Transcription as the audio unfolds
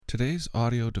Today's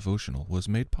audio devotional was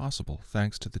made possible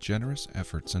thanks to the generous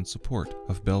efforts and support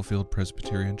of Bellefield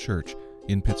Presbyterian Church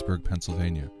in Pittsburgh,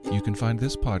 Pennsylvania. You can find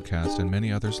this podcast and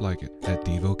many others like it at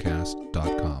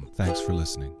Devocast.com. Thanks for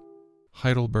listening.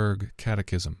 Heidelberg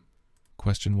Catechism,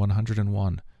 Question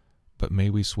 101. But may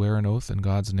we swear an oath in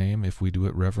God's name if we do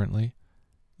it reverently?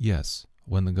 Yes,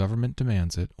 when the government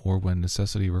demands it, or when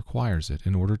necessity requires it,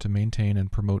 in order to maintain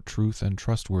and promote truth and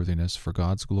trustworthiness for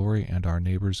God's glory and our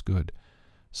neighbor's good.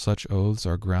 Such oaths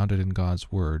are grounded in God's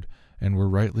Word, and were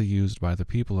rightly used by the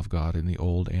people of God in the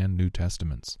Old and New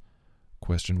Testaments.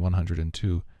 Question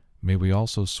 102. May we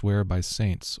also swear by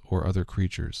saints or other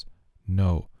creatures?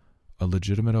 No. A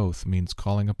legitimate oath means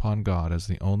calling upon God as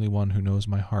the only one who knows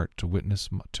my heart to witness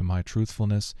to my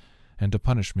truthfulness and to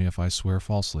punish me if I swear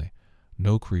falsely.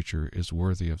 No creature is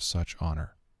worthy of such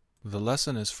honor. The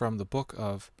lesson is from the book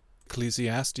of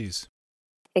Ecclesiastes.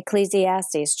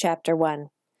 Ecclesiastes chapter 1.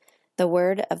 The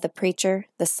word of the preacher,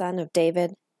 the son of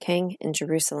David, king in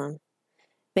Jerusalem.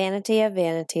 Vanity of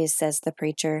vanities, says the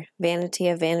preacher, vanity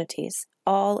of vanities.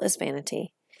 All is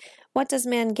vanity. What does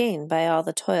man gain by all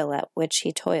the toil at which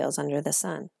he toils under the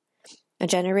sun? A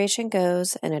generation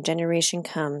goes and a generation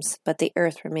comes, but the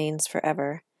earth remains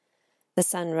forever. The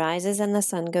sun rises and the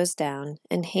sun goes down,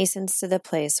 and hastens to the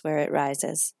place where it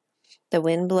rises. The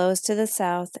wind blows to the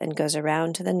south and goes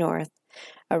around to the north.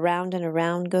 Around and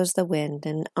around goes the wind,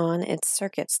 and on its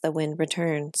circuits the wind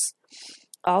returns.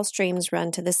 All streams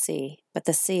run to the sea, but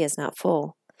the sea is not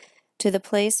full. To the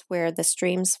place where the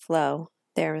streams flow,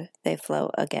 there they flow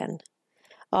again.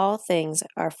 All things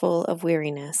are full of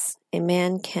weariness. A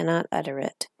man cannot utter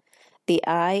it. The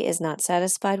eye is not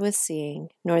satisfied with seeing,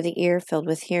 nor the ear filled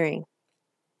with hearing.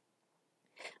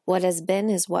 What has been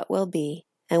is what will be,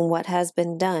 and what has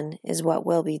been done is what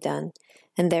will be done,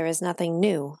 and there is nothing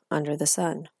new under the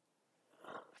sun.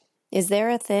 Is there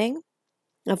a thing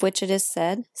of which it is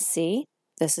said, "See,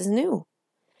 this is new"?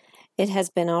 It has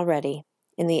been already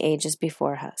in the ages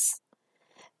before us.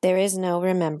 There is no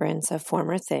remembrance of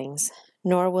former things,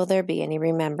 nor will there be any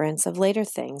remembrance of later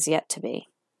things yet to be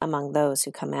among those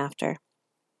who come after.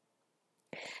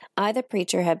 I, the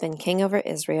preacher, have been king over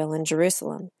Israel and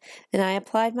Jerusalem, and I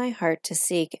applied my heart to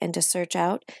seek and to search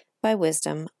out by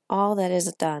wisdom all that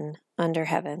is done under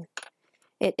heaven.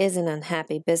 It is an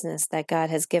unhappy business that God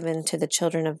has given to the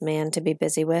children of man to be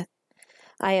busy with.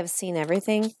 I have seen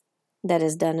everything that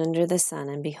is done under the sun,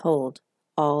 and behold,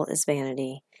 all is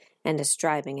vanity, and a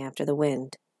striving after the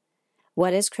wind.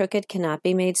 What is crooked cannot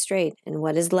be made straight, and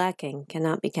what is lacking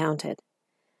cannot be counted.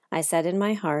 I said in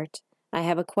my heart, I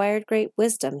have acquired great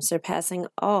wisdom, surpassing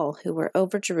all who were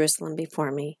over Jerusalem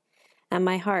before me, and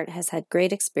my heart has had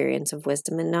great experience of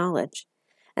wisdom and knowledge.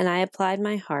 And I applied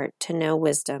my heart to know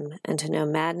wisdom, and to know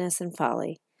madness and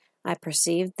folly. I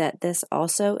perceived that this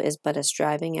also is but a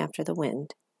striving after the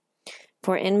wind.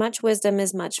 For in much wisdom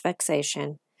is much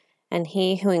vexation, and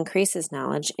he who increases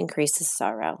knowledge increases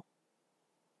sorrow.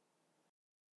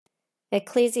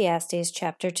 Ecclesiastes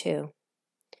chapter 2.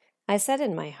 I said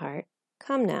in my heart,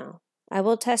 Come now, I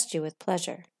will test you with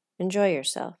pleasure. Enjoy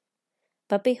yourself.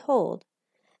 But behold,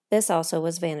 this also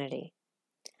was vanity.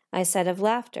 I said of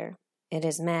laughter, It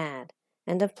is mad,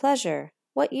 and of pleasure,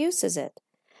 what use is it?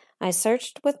 I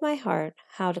searched with my heart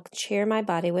how to cheer my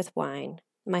body with wine,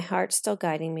 my heart still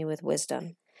guiding me with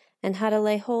wisdom, and how to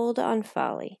lay hold on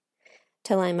folly,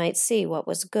 till I might see what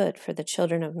was good for the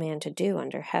children of man to do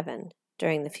under heaven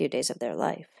during the few days of their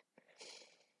life.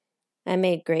 I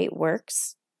made great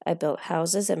works. I built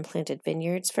houses and planted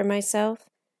vineyards for myself.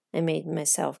 I made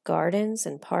myself gardens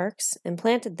and parks and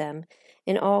planted them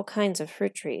in all kinds of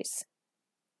fruit trees.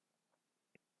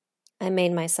 I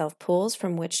made myself pools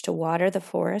from which to water the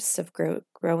forests of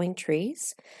growing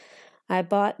trees. I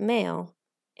bought male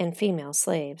and female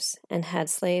slaves, and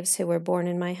had slaves who were born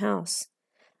in my house.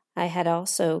 I had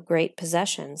also great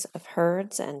possessions of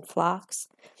herds and flocks,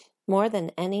 more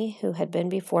than any who had been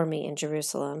before me in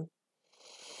Jerusalem.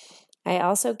 I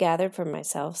also gathered for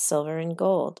myself silver and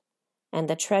gold, and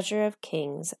the treasure of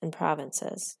kings and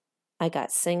provinces. I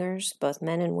got singers, both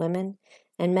men and women,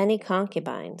 and many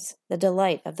concubines, the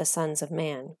delight of the sons of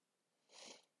man.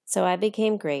 So I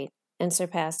became great, and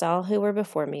surpassed all who were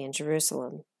before me in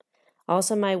Jerusalem.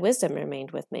 Also my wisdom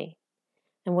remained with me,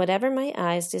 and whatever my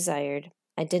eyes desired,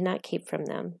 I did not keep from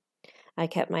them. I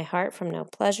kept my heart from no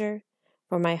pleasure,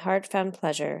 for my heart found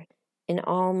pleasure in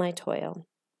all my toil,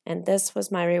 and this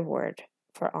was my reward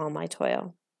for all my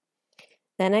toil.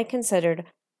 Then I considered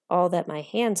all that my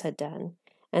hands had done,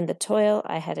 and the toil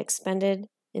I had expended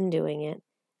in doing it,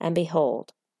 and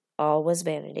behold, all was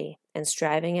vanity and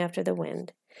striving after the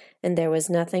wind, and there was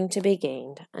nothing to be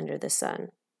gained under the sun.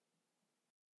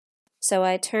 So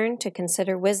I turned to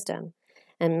consider wisdom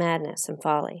and madness and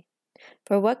folly.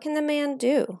 For what can the man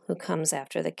do who comes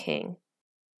after the king?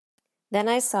 Then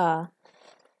I saw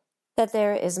that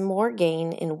there is more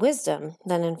gain in wisdom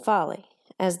than in folly,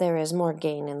 as there is more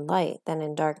gain in light than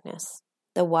in darkness.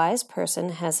 The wise person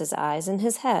has his eyes in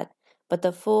his head, but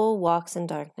the fool walks in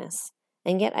darkness.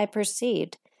 And yet I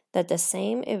perceived that the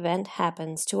same event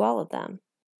happens to all of them.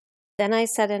 Then I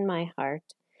said in my heart,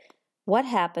 what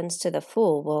happens to the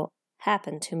fool will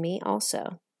happen to me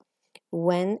also.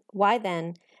 Why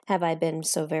then have I been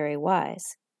so very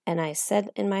wise? And I said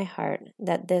in my heart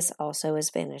that this also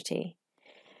is vanity.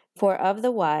 For of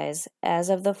the wise, as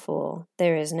of the fool,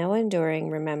 there is no enduring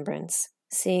remembrance,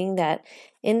 seeing that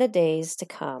in the days to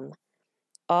come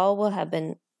all will have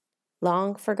been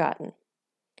long forgotten.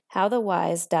 How the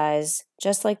wise dies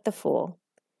just like the fool.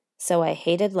 So I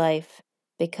hated life,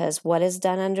 because what is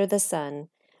done under the sun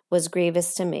was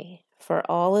grievous to me, for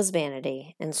all is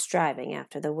vanity and striving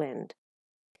after the wind.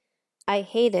 I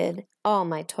hated all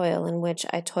my toil in which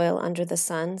I toil under the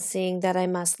sun, seeing that I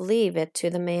must leave it to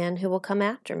the man who will come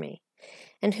after me,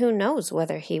 and who knows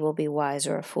whether he will be wise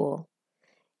or a fool.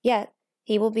 Yet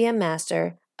he will be a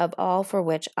master of all for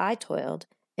which I toiled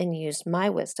and used my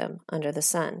wisdom under the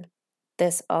sun.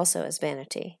 This also is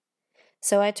vanity.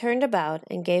 So I turned about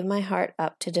and gave my heart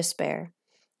up to despair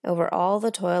over all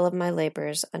the toil of my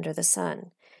labors under the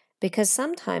sun, because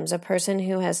sometimes a person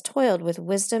who has toiled with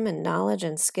wisdom and knowledge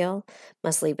and skill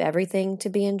must leave everything to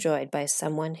be enjoyed by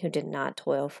someone who did not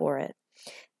toil for it.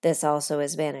 This also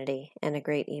is vanity and a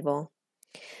great evil.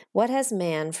 What has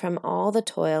man from all the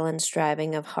toil and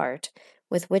striving of heart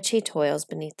with which he toils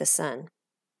beneath the sun?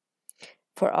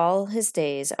 For all his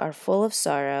days are full of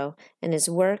sorrow, and his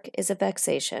work is a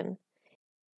vexation.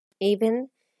 Even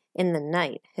in the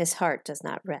night his heart does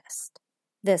not rest.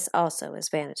 This also is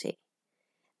vanity.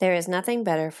 There is nothing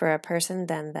better for a person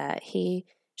than that he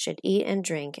should eat and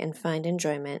drink and find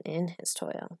enjoyment in his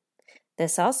toil.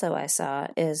 This also I saw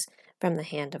is from the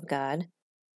hand of God.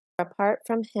 Apart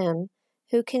from him,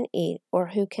 who can eat or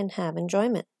who can have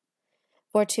enjoyment?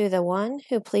 For to the one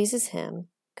who pleases him,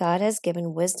 God has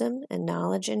given wisdom and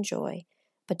knowledge and joy,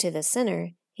 but to the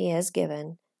sinner he has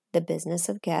given the business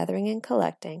of gathering and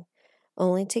collecting,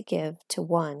 only to give to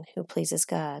one who pleases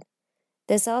God.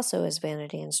 This also is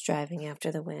vanity and striving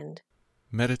after the wind.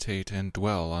 Meditate and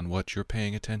dwell on what you're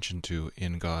paying attention to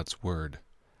in God's Word.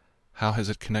 How has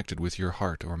it connected with your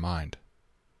heart or mind?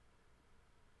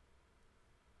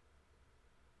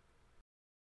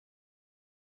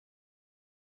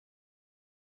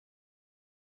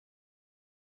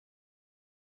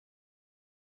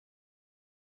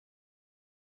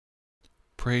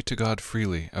 Pray to God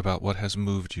freely about what has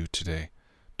moved you today.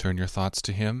 Turn your thoughts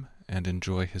to Him and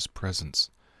enjoy His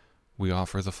presence. We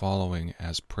offer the following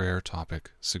as prayer topic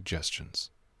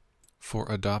suggestions.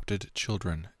 For adopted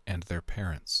children and their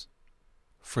parents.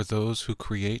 For those who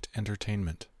create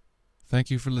entertainment. Thank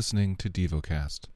you for listening to Devocast.